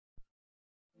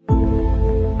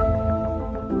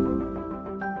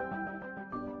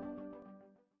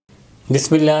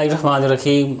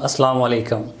Bismillahirrahmanirrahim. Assalamu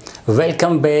alaikum.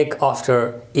 Welcome back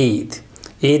after Eid.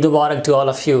 Eid Mubarak to all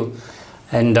of you.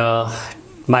 And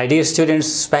my dear students,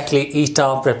 especially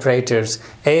ETEA preparators,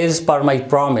 as per my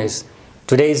promise,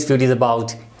 today's video is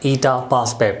about ETEA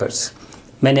past papers.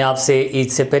 मैंने आपसे ईद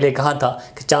से पहले कहा था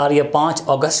कि 4 या 5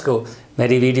 अगस्त को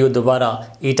मेरी वीडियो दोबारा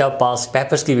ETEA past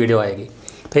papers की वीडियो आएगी.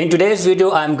 तो in today's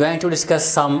video I am going to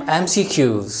discuss some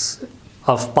MCQs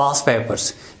of past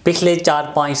papers. पिछले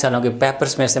 4-5 सालों के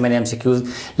पेपर्स में से मैंने MCQs,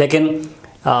 लेकिन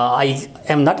I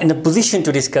am not in a position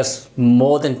to discuss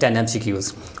more than 10 MCQs.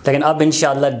 लेकिन अब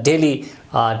इंशाल्लाह डेली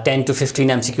 10 to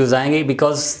 15 MCQs आएंगे,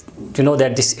 because you know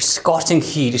that this scorching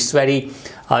heat is very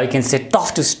you can say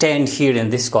tough to stand here in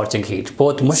this scorching heat.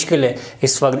 बहुत मुश्किल है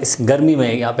इस वक्त इस गर्मी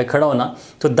में यहाँ पे खड़ा होना.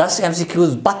 तो 10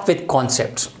 MCQs बट विद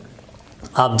कॉन्सेप्ट्स.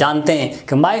 आप जानते हैं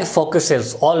कि my focus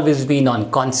is always been on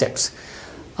concepts.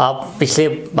 आप पिछले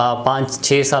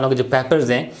 5-6 सालों के जो पेपर्स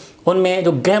हैं उनमें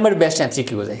जो ग्रामर बेस्ड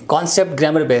MCQs है, कॉन्सेप्ट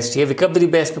ग्रामर बेस्ड, ये विकेबलरी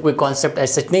बेस्ड पे कोई कॉन्सेप्ट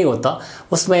ऐसा नहीं होता,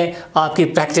 उसमें आपकी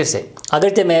प्रैक्टिस है.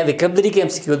 अगरचे मैं विकेबलरी के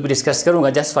MCQs भी डिस्कस करूंगा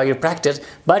just for your practice,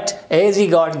 but as we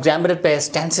got grammar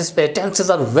based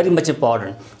tenses are very much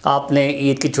important. आपने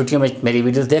ईद की छुट्टियों में मेरी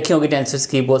वीडियोस देखी होगी टेंसेस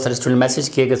की. बहुत सारे स्टूडेंट मैसेज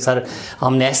किए कि सर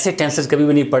हमने ऐसे टेंसेस कभी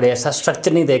भी नहीं पढ़े, ऐसा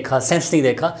स्ट्रक्चर नहीं देखा, सेंस नहीं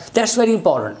देखा. That's very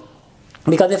important,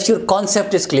 because if your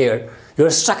concept is clear, your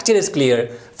structure is clear,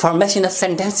 formation of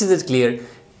sentences is clear,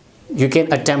 you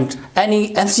can attempt any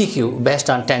MCQ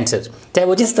based on tenses, चाहे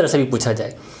वो जिस तरह से भी पूछा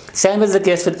जाए. Same is the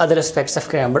case with other aspects of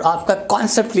grammar. आपका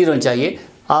concept clear होना चाहिए.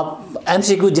 आप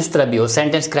MCQ जिस तरह भी हो,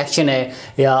 sentence correction है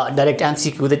या direct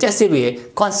MCQ, तो जैसे भी है,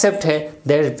 concept है,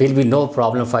 there will be no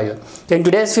problem for you. So in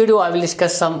today's video I will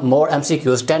discuss some more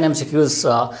MCQs, 10 MCQs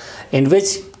in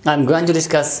which I am going to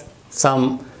discuss some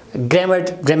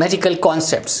grammatical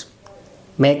concepts.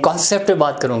 मैं concept पे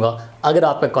बात करूंगा. अगर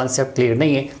आपका कॉन्सेप्ट क्लियर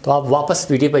नहीं है तो आप वापस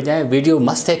वीडियो पे जाएं, वीडियो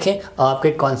मस्त देखें,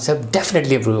 आपके कॉन्सेप्ट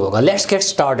डेफिनेटली इंप्रूव होगा. Let's get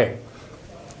started.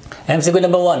 MCQ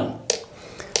number 1.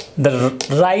 The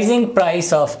rising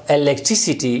price of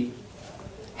electricity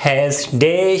has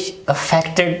dash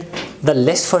affected the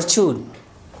less Fortune.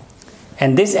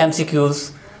 And this MCQs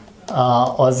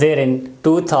was there in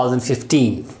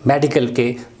 2015 medical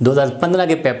के 2015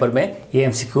 के पेपर में. ये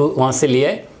MCQ वहाँ से लिया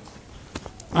है.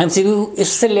 MCQ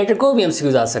इससे रिलेटेड कोई भी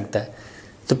MCQ आ सकता है.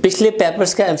 तो पिछले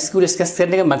पेपर्स का MCQ डिस्कस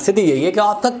करने का मकसद ही यही है कि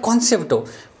आपका कॉन्सेप्ट हो,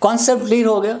 कॉन्सेप्ट क्लियर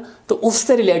हो गया तो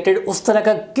उससे रिलेटेड उस तरह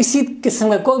का किसी किस्म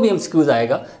का कोई भी MCQ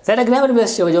आएगा, ज़्यादा ग्रामर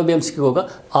बेस्ड जो भी MCQ होगा,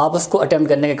 आप उसको अटेम्प्ट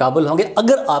करने के काबिल होंगे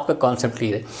अगर आपका कॉन्सेप्ट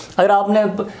क्लियर है. अगर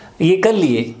आपने ये कर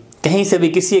लिए कहीं से भी,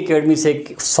 किसी एकेडमी से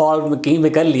सॉल्व कहीं पर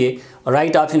कर लिए,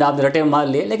 राइट ऑप्शन आपने रटे मार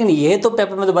लिए, लेकिन ये तो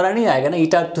पेपर में दोबारा नहीं आएगा ना.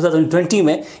 ETEA 2020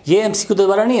 में ये MCQ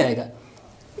दोबारा नहीं आएगा.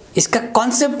 इसका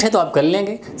कॉन्सेप्ट है तो आप कर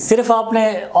लेंगे. सिर्फ आपने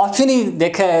ऑप्शन ही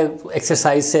देखा है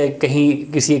एक्सरसाइज से,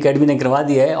 कहीं किसी एकेडमी ने करवा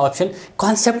दिया है ऑप्शन,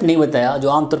 कॉन्सेप्ट नहीं बताया, जो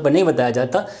आमतौर पर नहीं बताया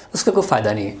जाता, उसका कोई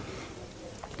फ़ायदा नहीं है.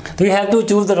 तो you have to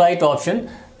choose the right option.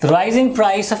 The rising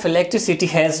price of electricity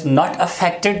has not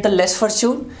affected the less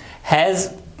Fortune, has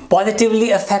positively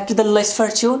affected the less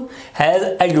fortune, has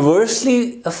adversely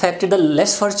affected the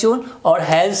less fortune, or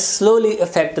has slowly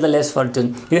affected the less fortune.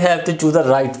 You have to choose the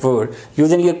right word.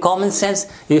 Using your common sense,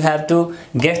 you have to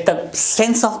get the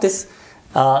sense of this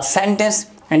sentence,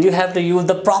 and you have to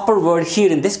use the proper word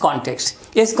here in this context.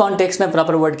 इस context में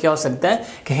proper word क्या हो सकता है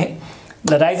कि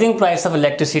the rising price of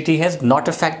electricity has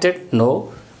not affected, no.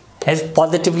 Has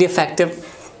positively affected,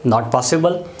 not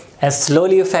possible. Has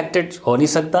slowly affected, हो नहीं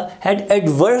सकता. Had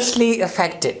adversely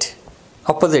affected,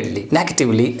 oppositely,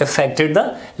 negatively affected the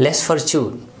less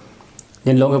fortune.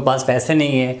 जिन लोगों के पास पैसे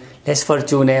नहीं है, लेस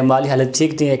फॉर्चून है, माली हालत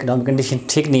ठीक नहीं है, इकोनॉमिक कंडीशन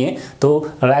ठीक नहीं है, तो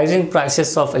राइजिंग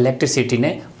प्राइसेस ऑफ इलेक्ट्रिसिटी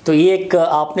ने, तो ये एक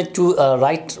आपने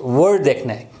राइट वर्ड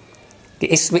देखना है कि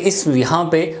इस यहाँ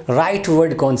पे राइट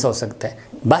वर्ड कौन सा हो सकता है.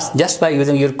 बस just by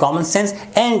using your common sense,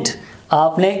 and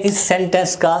आपने इस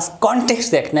सेंटेंस का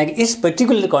कॉन्टेक्स्ट देखना है कि इस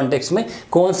पर्टिकुलर कॉन्टेक्स्ट में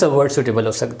कौन सा वर्ड सूटेबल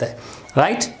हो सकता है.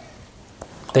 राइट.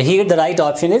 तो here the right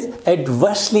option is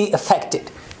adversely affected.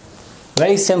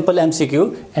 Very simple MCQ,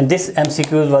 and this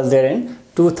MCQ was there in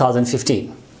 2015.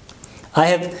 I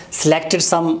have selected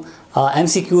some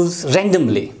MCQs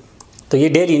randomly. तो ये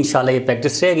डेली इंशाल्लाह ये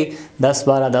प्रैक्टिस रहेगी. 10,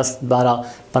 12,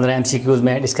 15 MCQs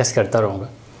में डिस्कस करता रहूँगा.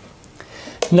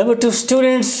 Number 2,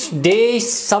 students, they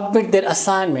submit their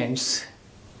assignments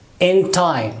in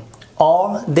time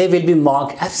or they will be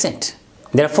marked absent.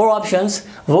 There are 4 options: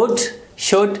 would,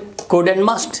 should, could and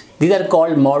must. These are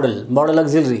called model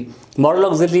auxiliary. Model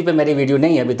auxiliary पे मेरी video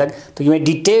नहीं है अभी तक, तो मैं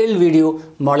डिटेल वीडियो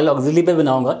मॉडल ऑक्सिलरी पे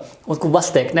बनाऊंगा, उसको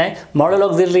बस देखना है. मॉडल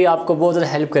ऑक्सिलरी आपको बहुत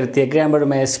ज़्यादा हेल्प करती है ग्रामर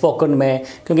में, स्पोकन में,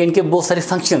 क्योंकि इनके बहुत सारे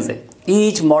फंक्शंस हैं.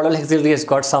 Each model auxiliary has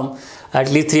got some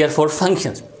at least 3 or 4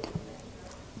 functions.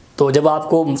 तो जब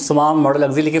आपको तमाम मॉडल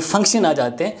ऑक्सिलरी के फंक्शन आ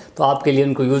जाते हैं तो आपके लिए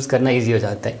उनको यूज़ करना ईजी हो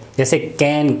जाता है। जैसे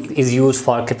can is use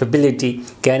for capability,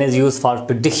 can is use for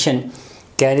prediction,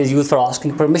 can is use for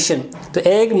asking permission. तो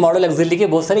एक मॉडल ऑक्सिलरी के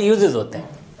बहुत सारे यूजेस होते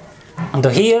हैं। तो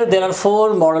here there are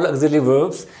 4 model auxiliary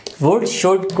verbs, would,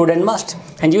 should, could and must,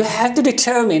 and you have to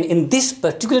determine in this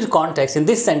particular context, in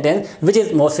this sentence, which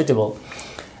is more suitable.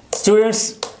 Students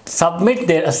submit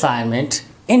their assignment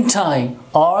in time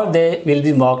or they will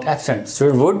be marked absent.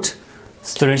 Student would,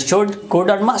 student should, could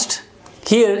or must.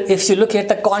 Here if you look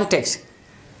at the context,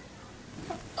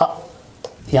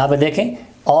 यहाँ पे देखें,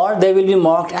 or they will be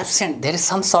marked absent, there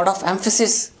is some sort of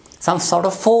emphasis, some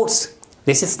sort of force.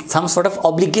 This is some sort of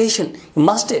obligation.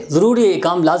 Must है, ज़रूरी है,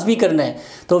 काम लाजमी करना है।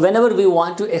 तो whenever we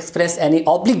want to express any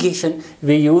obligation,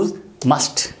 we use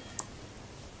must.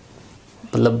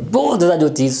 मतलब बहुत ज़्यादा जो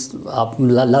चीज़ आप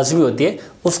लाजमी होती है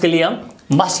उसके लिए हम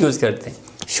must यूज़ करते हैं।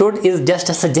 Should is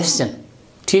just a suggestion.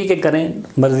 ठीक है, करें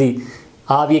मर्जी,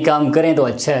 आप ये काम करें तो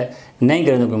अच्छा है, नहीं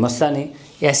करें तो कोई मसला नहीं,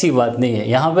 ऐसी बात नहीं है।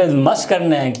 यहाँ पे must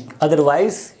करना है,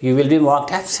 otherwise you will be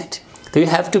marked absent. So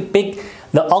you have to pick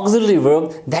the auxiliary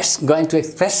verb that's going to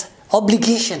express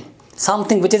obligation,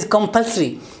 something which is compulsory.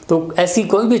 तो ऐसी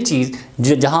कोई भी चीज़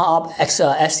जो जहाँ आप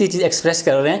ऐसी चीज़ एक्सप्रेस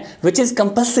कर रहे हैं which is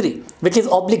compulsory, which is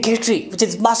obligatory, which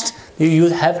is must, you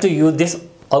have to use this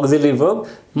auxiliary verb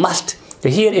must. So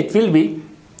here it will be,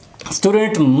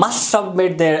 student must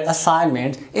submit their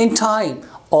assignment in time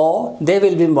or they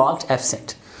will be marked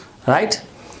absent, right?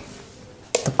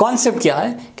 तो concept क्या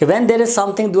है कि when there is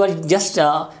something you are just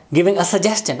giving a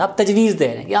suggestion, आप तजवीज़ दे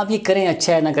रहे हैं कि आप ये करें,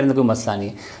 अच्छा है, ना करें तो कोई मसला नहीं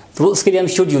है। तो उसके लिए हम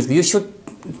should use, you should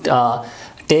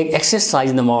take exercise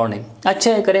in the morning,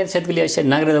 अच्छा है, करें सेहत के लिए, अच्छा है,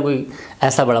 ना करें तो कोई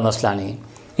ऐसा बड़ा मसला नहीं है।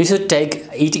 You should take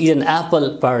eat an apple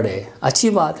per day, अच्छी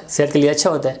बात है, सेहत के लिए अच्छा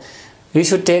होता है। You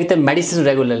should take the medicine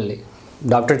regularly,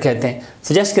 doctor कहते हैं,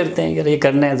 सजेस्ट करते हैं कि ये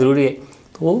करना है, ज़रूरी है।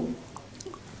 तो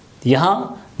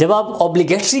यहाँ जब आप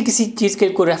ऑब्लिगेटरी किसी चीज़ के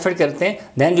को रेफर करते हैं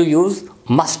देन यू यूज़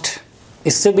मस्ट।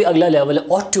 इससे भी अगला लेवल है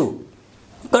ऑट टू,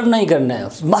 करना ही करना है,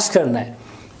 मस्ट करना है।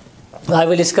 I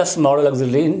will discuss model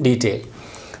auxiliary in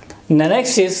detail.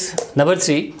 Next is number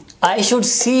 3, I should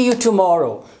see you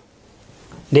tomorrow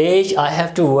dash I have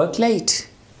to work late.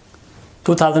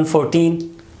 2014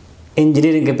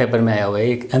 engineering के पेपर में आया हुआ है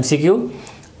एक MCQ,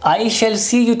 I shell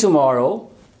C you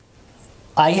tomorrow,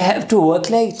 I have to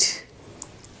work late.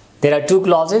 There are 2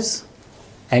 clauses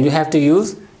and you have to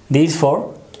use these for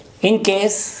in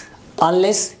case,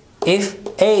 unless, if,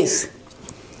 as.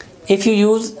 If you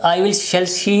use I shall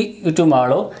see you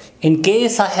tomorrow in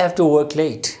case I have to work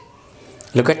late.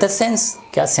 Look at the sense.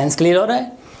 क्या sense clear हो रहा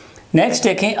है? Next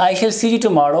देखें, I shall see you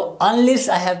tomorrow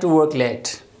unless I have to work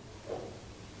late.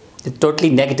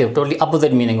 Totally negative, totally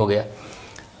opposite meaning हो गया।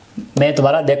 मैं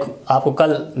तुम्हारा देखो आपको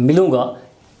कल मिलूँगा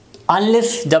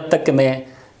unless जब तक कि मैं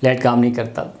लेट काम नहीं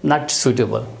करता, not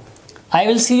suitable. I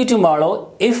will see you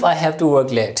tomorrow if I have to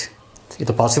work late, ये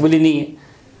तो पॉसिबल ही नहीं है।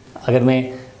 अगर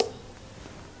मैं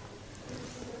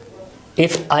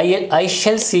if I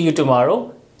shell C you tomorrow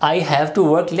I have to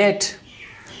work late.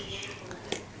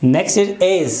 Next is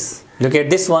as, look at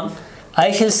this one,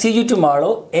 I shell C you tomorrow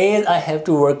as I have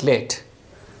to work late.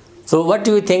 So what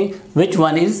do you think, which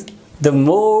one is the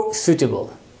more suitable?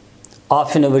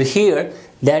 Option over here,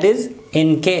 that is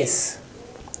in case.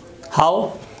 How?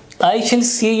 I shall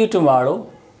see you tomorrow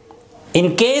in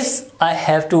case I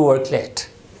have to work late.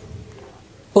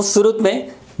 उस सूरत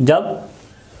में जब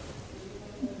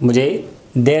मुझे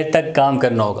देर तक काम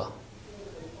करना होगा।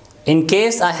 In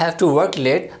case I have to work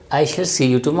late, I shall see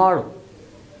you tomorrow.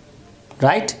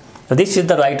 Right? So this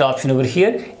is the right option over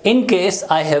here. In case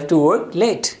I have to work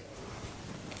late.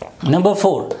 Number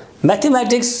 4.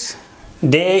 Mathematics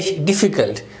dash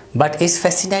difficult but is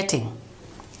fascinating.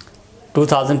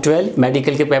 2012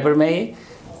 medical के paper में ये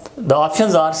the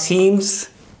options are seems,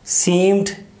 seemed,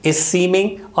 is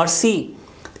seeming और सी।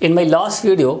 इन my last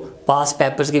video, pass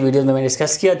papers की video में मैंने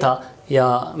discuss किया था या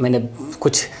मैंने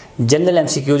कुछ जनरल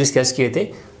MCQ डिस्कस किए थे।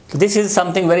 तो this is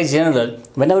something very general.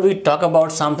 Whenever we talk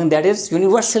about something that is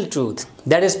universal truth,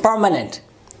 that is permanent,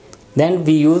 then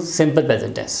we use simple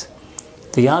present tense.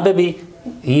 तो यहाँ पे भी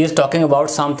he is talking about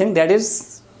something that is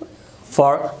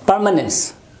for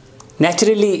permanence.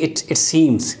 Naturally, it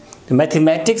seems. The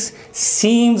mathematics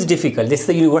seems difficult. This is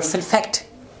the universal fact.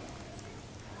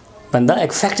 बंदा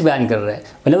एक fact बयान कर रहा है।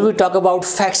 Whenever we talk about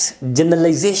facts,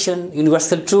 generalization,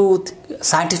 universal truth,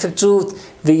 scientific truth,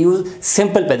 we use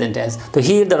simple present tense. So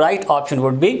here the right option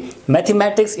would be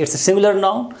mathematics. It's a singular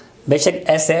noun. बेशक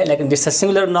S है लेकिन it's a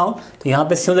singular noun. तो यहाँ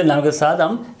पे singular noun के साथ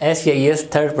हम S या ES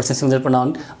third person singular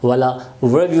pronoun वाला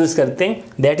verb use करते हैं.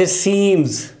 That is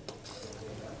seems.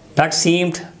 Not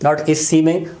seemed, not is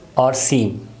seeming, or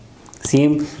seem.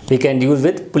 Seem we can use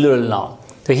with plural noun.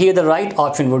 So here the right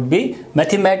option would be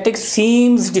mathematics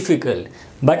seems difficult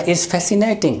but is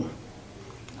fascinating.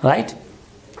 Right?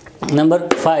 Number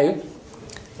 5.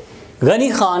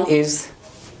 Ghani Khan is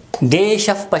Desh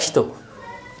of Pashto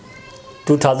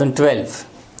 2012.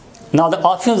 Now the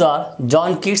options are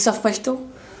John Keats of Pashto,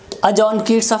 a John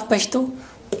Keats of Pashto,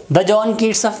 the John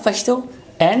Keats of Pashto,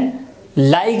 and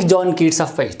like John Keats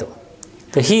of Pashto.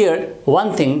 So here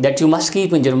one thing that you must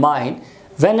keep in your mind,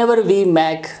 whenever we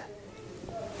make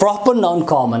proper noun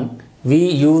common, we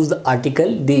use the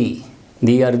article the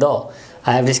or the.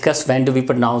 I have discussed when do we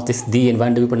pronounce this the and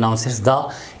when do we pronounce this the.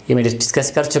 ये मैं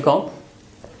discuss कर चुका हूँ.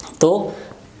 तो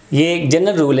ये एक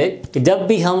general rule है कि जब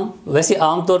भी हम वैसे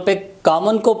आमतौर पे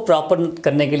कॉमन को प्रॉपर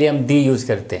करने के लिए हम दी यूज़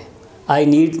करते हैं. I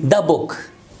need the book,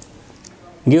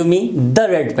 give me the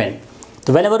red pen.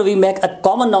 So whenever we make a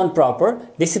common noun proper,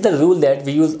 this is the rule that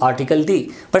we use article the.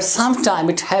 But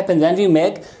sometimes it happens when we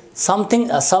make something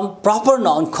some proper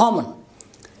noun common.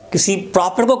 किसी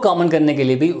proper को common करने के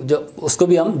लिए भी जो उसको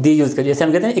भी हम the use करते हैं. जैसे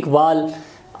हम कहते हैं इकबाल,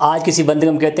 आज किसी बंदे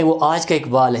को हम कहते हैं वो आज का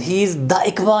इकबाल है. He is the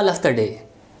Iqbal of the day.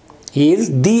 He is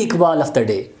the Iqbal of the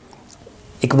day.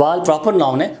 Iqbal proper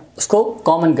noun है, उसको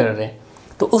common कर रहे हैं.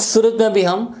 तो उस सूरत में भी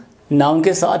हम noun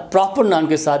के साथ proper noun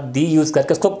के साथ the use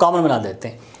करके उसको common बना देते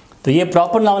हैं. तो ये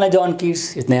प्रॉपर नाउन है John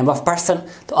Keats, is name of person.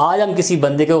 तो आज हम किसी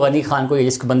बंदे को गनी खान को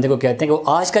जिस बंदे को कहते हैं कि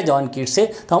वो आज का जॉन कीट्स है,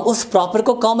 तो हम उस प्रॉपर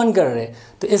को कॉमन कर रहे हैं.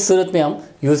 तो इस सूरत में हम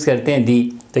यूज़ करते हैं दी.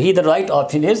 तो ही the right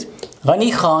option is Ghani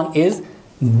Khan is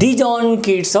the John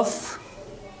Keats of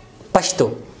Pashto.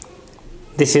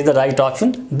 This is the right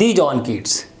option, the John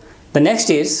Keats. The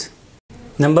next is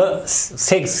number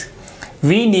 6.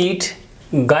 We need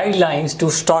guidelines to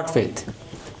start with.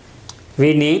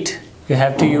 We need, you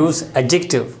have to use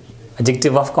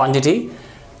adjective of quantity.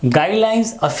 Guidelines,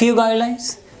 a few guidelines,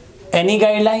 any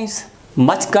guidelines,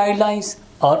 much guidelines,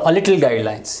 or a little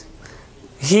guidelines.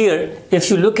 Here if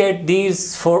you look at these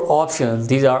 4 options,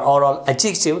 these are all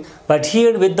adjective, but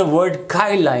here with the word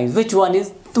guidelines, which one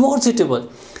is the more suitable?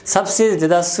 सबसे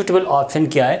ज़्यादा suitable option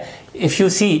क्या है? If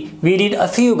you see, we need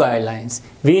a few guidelines,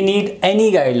 we need any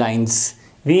guidelines,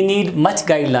 we need much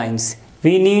guidelines,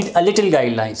 we need a little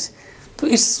guidelines. तो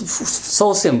it's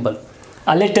so simple.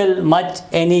 A little, much,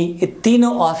 any, ये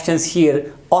तीनों options here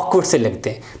awkward से लगते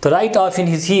हैं. तो right option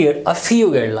is here a few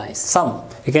guidelines, some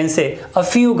you can say a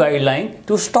few guideline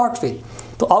to start with.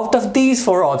 तो out of these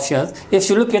 4 options, if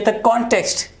you look at the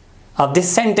context of this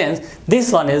sentence, this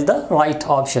one is the right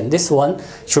option. This one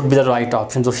should be the right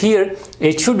option. So here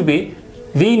it should be,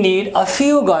 we need a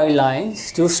few guidelines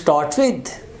to start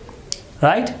with.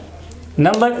 Right?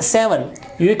 Number 7.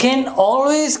 You can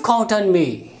always count on me.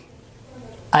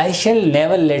 I shall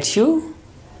never let you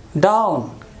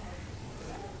down.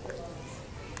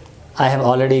 I have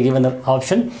already given the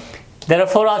option. There are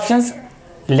 4 options.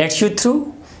 Let you through,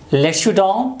 let you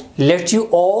down, let you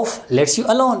off, let you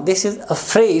alone. This is a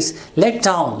phrase, let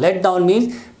down. Let down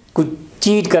means कुछ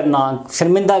cheat करना,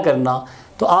 शर्मिंदा करना.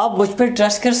 तो आप मुझ पर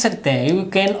trust कर सकते हैं. You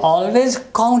can always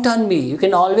count on me, you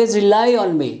can always rely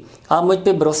on me. आप मुझ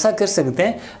पर भरोसा कर सकते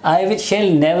हैं. I will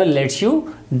shall never let you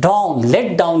down.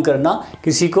 Let down करना,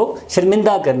 किसी को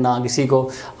शर्मिंदा करना, किसी को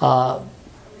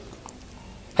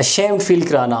अशेम्ड फील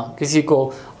कराना, किसी को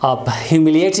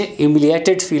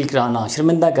ह्यूमिलिएटेड फील कराना,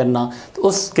 शर्मिंदा करना. तो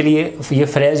उसके लिए ये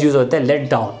फ्रेज यूज़ होता है लेट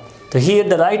डाउन. तो here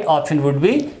the right option would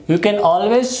be, you can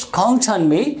always count on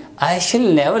me. I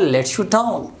shall never let you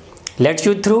down. Let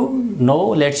you through, no.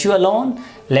 Let you alone,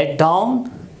 let down,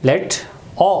 let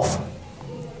off.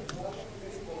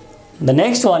 The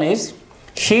next one is,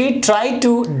 she tried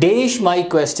to dash my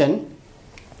question.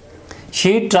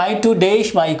 She tried to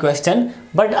dash my question,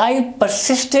 but I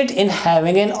persisted in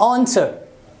having an answer.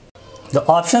 The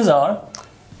options are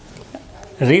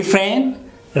refrain,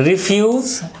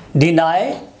 refuse, deny,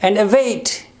 and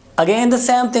evade. Again the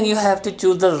same thing, you have to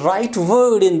choose the right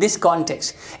word in this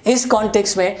context. इस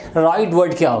context में right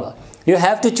word क्या होगा? You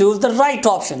have to choose the right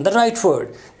option, the right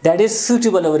word that is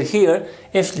suitable over here.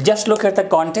 If just look at the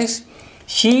context,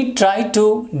 she tried to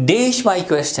dash my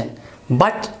question,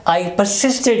 but I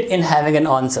persisted in having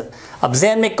an answer. अब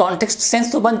ज़हन में context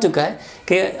sense तो बन चुका है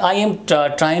कि I am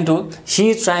trying to,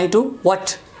 she is trying to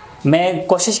what? मैं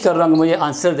कोशिश कर रहा हूँ कि मुझे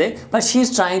answer they, but she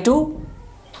is trying to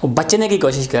बचने की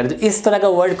कोशिश कर रहे. तो इस तरह का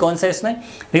वर्ड कौन सा है इसमें?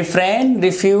 Refrain,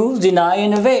 refuse, deny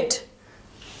and evade.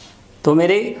 तो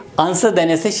मेरे आंसर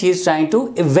देने से she is trying to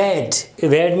evade.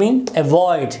 Evade mean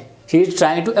avoid. She is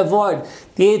trying to avoid.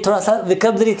 ये थोड़ा सा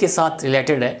विकेबलरी के साथ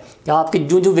रिलेटेड है कि आपकी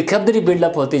जो जो विकेबलरी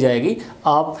बिल्डअप होती जाएगी,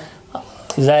 आप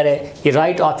ज़ाहिर है ये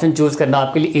राइट ऑप्शन चूज़ करना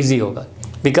आपके लिए ईजी होगा,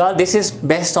 because this is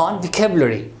based on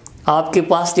vocabulary. आपके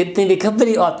पास जितनी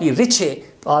विकेबलरी आपकी रिच है,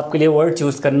 तो आपके लिए वर्ड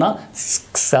चूज़ करना,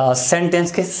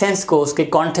 सेंटेंस के सेंस को, उसके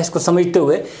कॉन्टेक्स्ट को समझते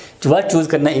हुए वर्ड चूज़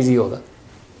करना ईजी होगा।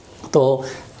 तो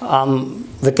हम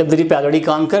विकेबलरी पे ऑलरेडी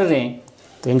काम कर रहे हैं,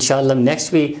 तो इंशाल्लाह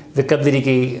नेक्स्ट भी विकेबलरी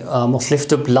की मुख्तलिफ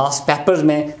जो लास्ट पेपर्स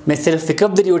में मैं सिर्फ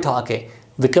विकेबलरी उठा के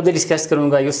विकेबलरी डिस्कस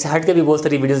करूँगा। उससे हट के भी बहुत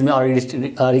सारी वीडियोज़ में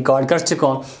ऑलरेडी रिकॉर्ड कर चुका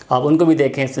हूँ, आप उनको भी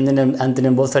देखें, सुनने अंत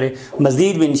में बहुत सारे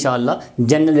मज़ीद भी इंशाल्लाह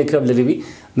जनरल विकेबलरी भी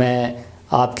मैं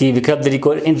आपकी विकेबलरी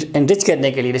को एनरिच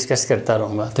करने के लिए डिस्कस करता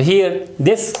रहूँगा। तो here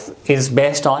this is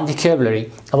based on vocabulary.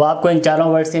 अब आपको इन चारों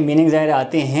वर्ड्स के मीनिंग ज़ाहिर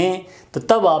आते हैं, तो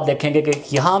तब आप देखेंगे कि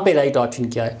यहाँ पे राइट ऑप्शन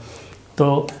क्या है।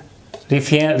 तो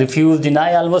रिफ्यूज़,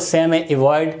 डिनाई ऑलमोस्ट सेम है,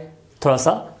 अवॉइड थोड़ा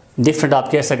सा डिफरेंट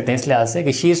आप कह सकते हैं इस लिहाज से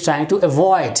कि she is trying to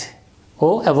avoid,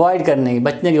 वो अवॉइड करने की,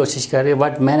 बचने की कोशिश कर रही है।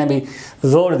 बट मैंने भी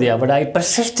जोर दिया, but I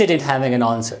persisted in having an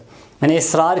answer, मैंने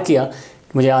इसरार किया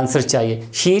कि मुझे आंसर चाहिए।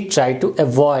 शी ट्राई टू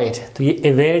अवॉइड, तो ये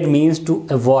evade means to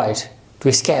avoid, to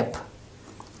escape,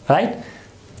 right.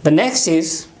 The next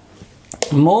is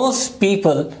most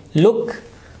people look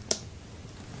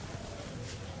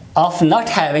of not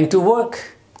having to work.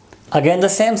 Again the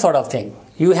same sort of thing,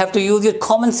 you have to use your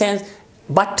common sense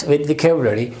but with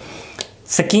vocabulary.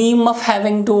 Scheme of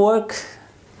having to work,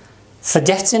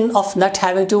 suggestion of not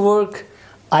having to work,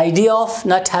 idea of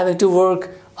not having to work,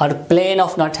 or plan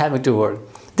of not having to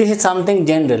work. This is something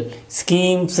general.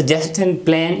 Scheme, suggestion,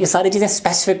 plan, ये सारी चीज़ें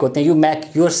specific होते हैं, you make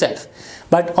yourself.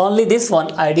 But only this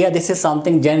one idea, this is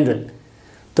something general.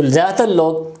 तो ज़्यादातर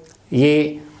लोग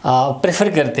ये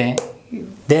prefer करते हैं,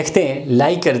 देखते हैं,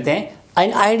 लाइक करते हैं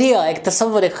एन आइडिया, एक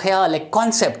तस्वर, एक ख्याल, एक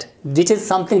concept which is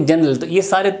something general. तो ये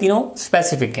सारे तीनों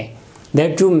स्पेसिफिक हैं,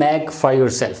 that you make for your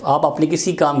self. आप अपने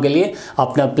किसी काम के लिए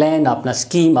अपना प्लान, अपना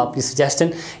स्कीम, अपनी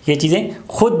सजेशन, ये चीज़ें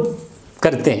खुद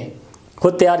करते हैं,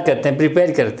 खुद तैयार करते हैं,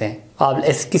 प्रिपेयर करते हैं आप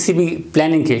किसी भी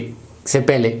प्लानिंग के से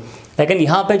पहले। लेकिन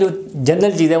यहाँ पे जो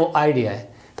जनरल चीज़ है वो आइडिया है।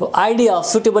 तो आइडिया,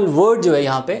 सूटेबल वर्ड जो है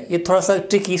यहाँ पे, ये थोड़ा सा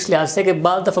ट्रिकी इस लिहाज से कि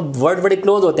बाद दफ़ा वर्ड बड़े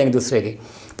क्लोज होते हैं एक दूसरे के,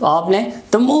 तो आपने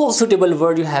the most suitable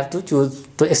word you have to choose.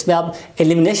 तो इसमें आप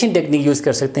एलिमिनेशन टेक्निक यूज़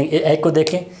कर सकते हैं। एक को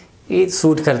देखें, ये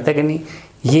सूट करता है कि नहीं,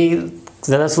 ये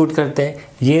ज़्यादा सूट करता है,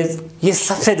 ये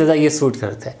सबसे ज़्यादा ये सूट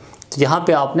करता है। तो यहाँ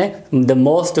पे आपने द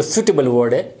मोस्ट सूटेबल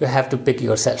वर्ड है, you have to pick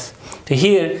your self. तो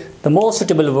here the most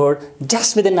suitable word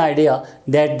just with an idea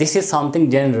that this is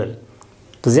something general.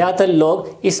 तो ज़्यादातर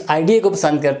लोग इस आइडिया को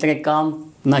पसंद करते हैं कि काम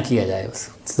ना किया जाए, बस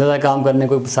ज़्यादा काम करने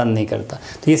को पसंद नहीं करता।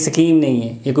 तो ये स्कीम नहीं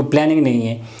है, ये कोई प्लानिंग नहीं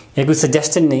है, ये कोई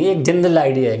सजेशन नहीं है, एक जनरल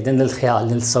आइडिया है, एक जनरल ख्याल,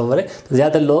 जनरल तस्वर है। तो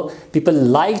ज़्यादातर लोग people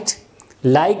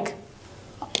like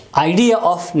idea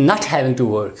of not having to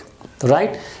work. तो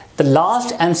right, the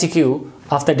last MCQ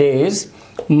of the day is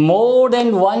more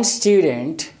than one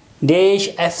student dash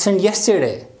absent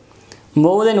yesterday.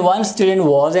 More than one student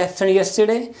was absent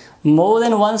yesterday. More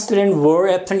than one student were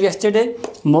absent yesterday.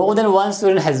 More than one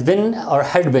student has been or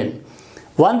had been.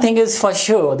 One thing is for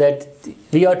sure that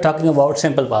we are talking about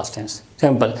simple past tense.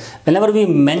 Simple. Whenever we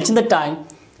mention the time,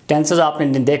 tenses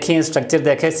आपने देखे, structure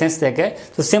देखे, sense देखे,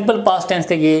 तो simple past tense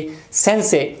का ये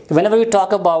sense है. Whenever we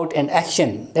talk about an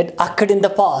action that occurred in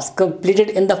the past,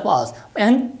 completed in the past,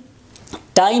 and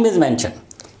time is mentioned.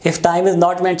 If time is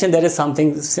not mentioned, there is something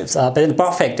present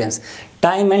perfect tense.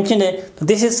 Time mentioned है, तो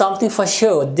this is something for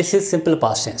sure. This is simple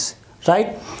past tense, right?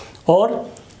 और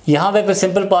यहाँ पे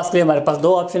simple past के लिए हमारे पास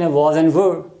दो option है, was and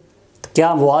were. तो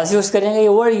क्या was यूज़ करेंगे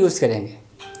या were यूज़ करेंगे?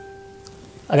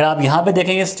 अगर आप यहाँ पे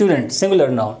देखेंगे स्टूडेंट सिंगुलर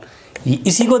नाउन,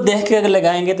 इसी को देख के अगर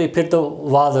लगाएंगे तो फिर तो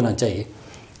was होना चाहिए।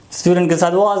 स्टूडेंट के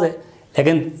साथ was है,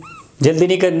 लेकिन जल्दी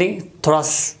नहीं करनी, थोड़ा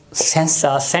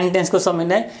सेंटेंस को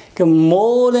समझना है कि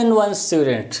more than one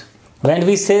student. When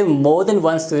we से more than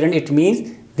one student, it means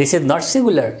this is not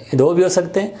singular. ये दो भी हो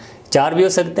सकते हैं, चार भी हो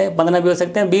सकते हैं, 15 भी हो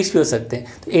सकते हैं, 20 भी हो सकते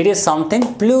हैं। तो it is something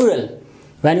plural.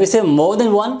 When we से more than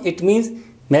one, it means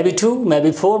may be 2, may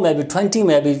be 4, may be 20,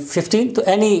 may be 15, तो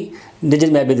any digit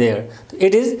may be there. तो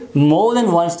it is more than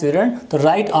one student. तो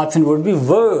right option would be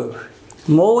were.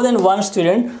 More than one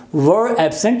student were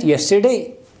absent yesterday.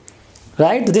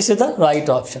 Right, this is the right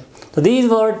option. So these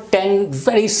were 10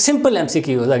 very simple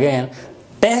MCQs, again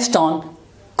based on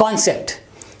concept,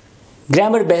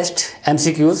 grammar based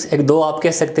MCQs. एक दो आप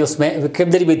कह सकते हैं, उसमें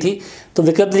vocabulary भी थी। तो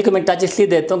विकेबलरी को मैं टच इसलिए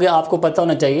देता हूँ कि आपको पता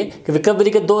होना चाहिए कि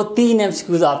विकेबलरी के 2-3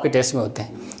 MCQs आपके टेस्ट में होते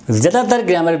हैं। ज़्यादातर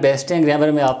ग्रामर बेस्ड हैं।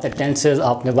 ग्रामर में आपने टेंसेस,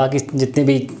 आपने बाकी जितने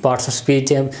भी पार्ट्स ऑफ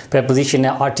स्पीच हैं, प्रेपोजिशन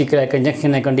है, आर्टिकल है,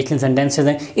 कंजंक्शन है, कंडीशन सेंटेंसेस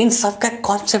हैं, इन सब का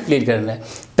कॉन्सेप्ट लीड करना है।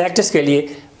 प्रैक्टिस के लिए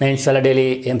मैं इंशाल्लाह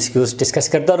डेली MCQs डिस्कस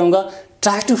करता रहूँगा।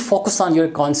 Try to focus on your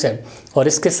concept, और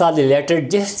इसके साथ रिलेटेड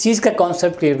जिस चीज़ का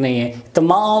कॉन्सेप्ट क्लियर नहीं है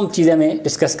तमाम चीज़ें मैं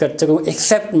डिस्कस कर सकूँ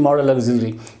एक्सेप्ट मॉडल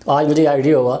ऑक्सिलरी। तो आज मुझे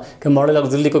आइडिया हुआ कि मॉडल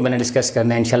ऑक्सिलरी को मैंने डिस्कस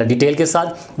करना है इंशाल्लाह डिटेल के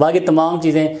साथ। बाकी तमाम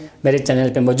चीज़ें मेरे चैनल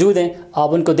पे मौजूद हैं,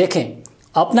 आप उनको देखें,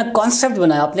 अपना कॉन्सेप्ट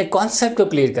बनाएं, अपने कॉन्सेप्ट को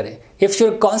क्लियर करें। If your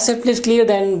concept is clear,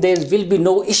 then there will be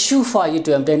no issue for you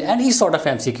to obtain any sort of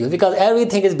MCQ because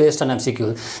everything is based on MCQ.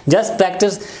 Just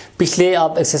practice। पिछले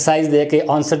आप एक्सरसाइज दे के,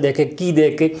 answer दे के, की दे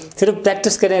के सिर्फ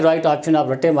practice करें। Right option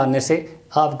आप रटे मारने से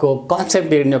आपको कॉन्सेप्ट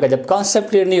क्लियर नहीं होगा। जब कॉन्सेप्ट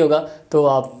क्लियर नहीं होगा तो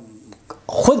आप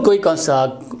खुद कोई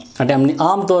कॉन्सेप्ट,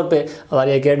 आम तौर पे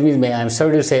हमारी अकेडमी में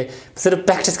IMStudy से सिर्फ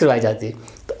प्रैक्टिस करवाई जाती है।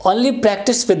 तो only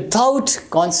practice without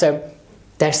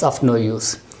concept that's of no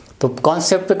use. तो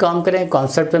कॉन्सेप्ट पे काम करें,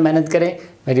 कॉन्सेप्ट पे मेहनत करें,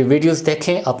 मेरी वीडियोस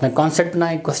देखें, अपना कॉन्सेप्ट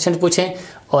बनाएं, क्वेश्चन पूछें,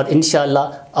 और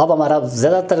इंशाल्लाह अब हमारा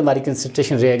ज़्यादातर हमारी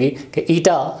कंसंट्रेशन रहेगी कि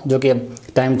ईटा जो कि अब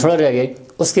टाइम थोड़ा रह गया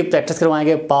उसकी प्रैक्टिस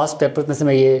करवाएंगे। पास पेपर्स में से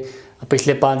मैं ये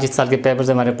पिछले 5-6 साल के पेपर्स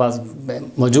हमारे पास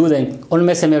मौजूद हैं,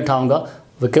 उनमें से मैं उठाऊँगा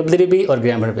वोकैबुलरी भी और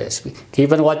ग्रामर बेस्ड भी।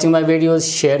 Keep on watching my videos,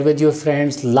 share with your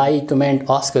friends, like, comment,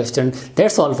 ask question.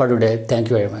 That's all for today.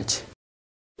 Thank you very much.